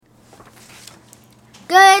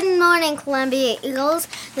Good morning, Columbia Eagles.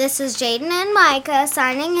 This is Jaden and Micah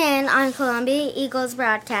signing in on Columbia Eagles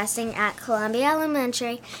broadcasting at Columbia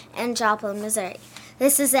Elementary in Joplin, Missouri.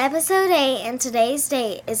 This is episode 8, and today's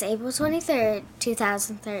date is April 23rd,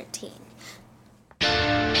 2013.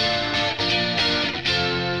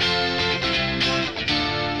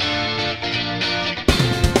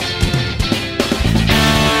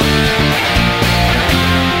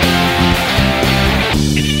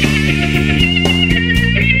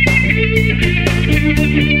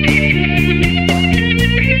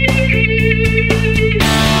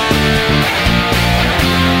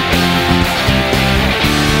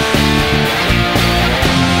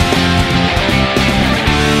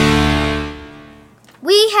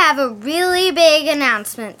 We have a really big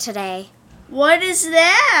announcement today. What is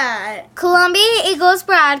that? Columbia Eagles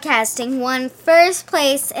Broadcasting won first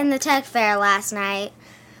place in the Tech Fair last night.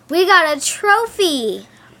 We got a trophy.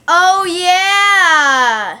 Oh,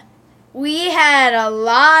 yeah! We had a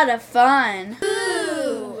lot of fun.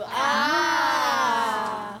 Ooh,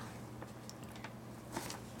 ah.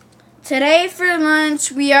 Today for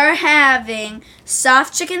lunch we are having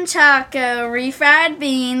soft chicken taco, refried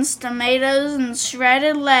beans, tomatoes, and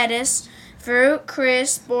shredded lettuce, fruit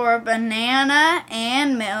crisp, or banana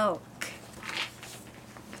and milk.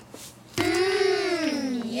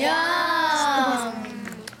 Yum!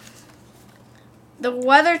 The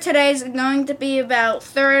weather today is going to be about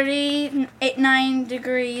 39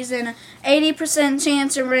 degrees and an 80%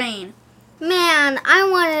 chance of rain. Man, I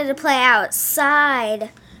wanted to play outside.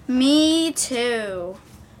 Me too.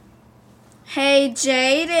 Hey,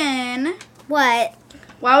 Jaden. What?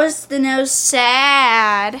 Why was the nose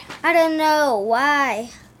sad? I don't know. Why?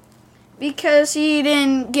 Because he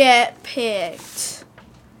didn't get picked.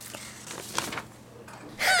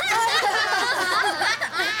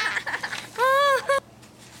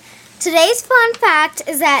 Today's fun fact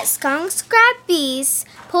is that skunks grab bees,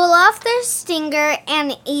 pull off their stinger,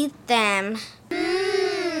 and eat them.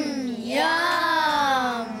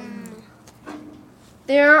 Yum!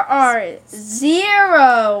 There are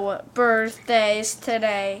 0 birthdays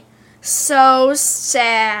today. So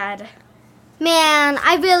sad. Man,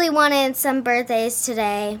 I really wanted some birthdays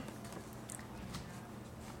today.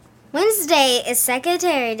 Wednesday is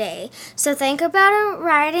Secretary Day, so think about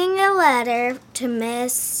writing a letter to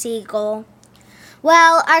Miss Siegel.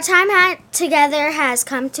 Well, our time together has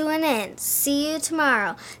come to an end. See you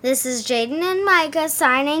tomorrow. This is Jaden and Micah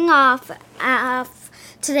signing off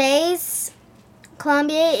today's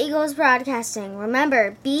Columbia Eagles Broadcasting.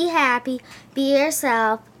 Remember, be happy, be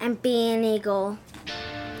yourself, and be an Eagle.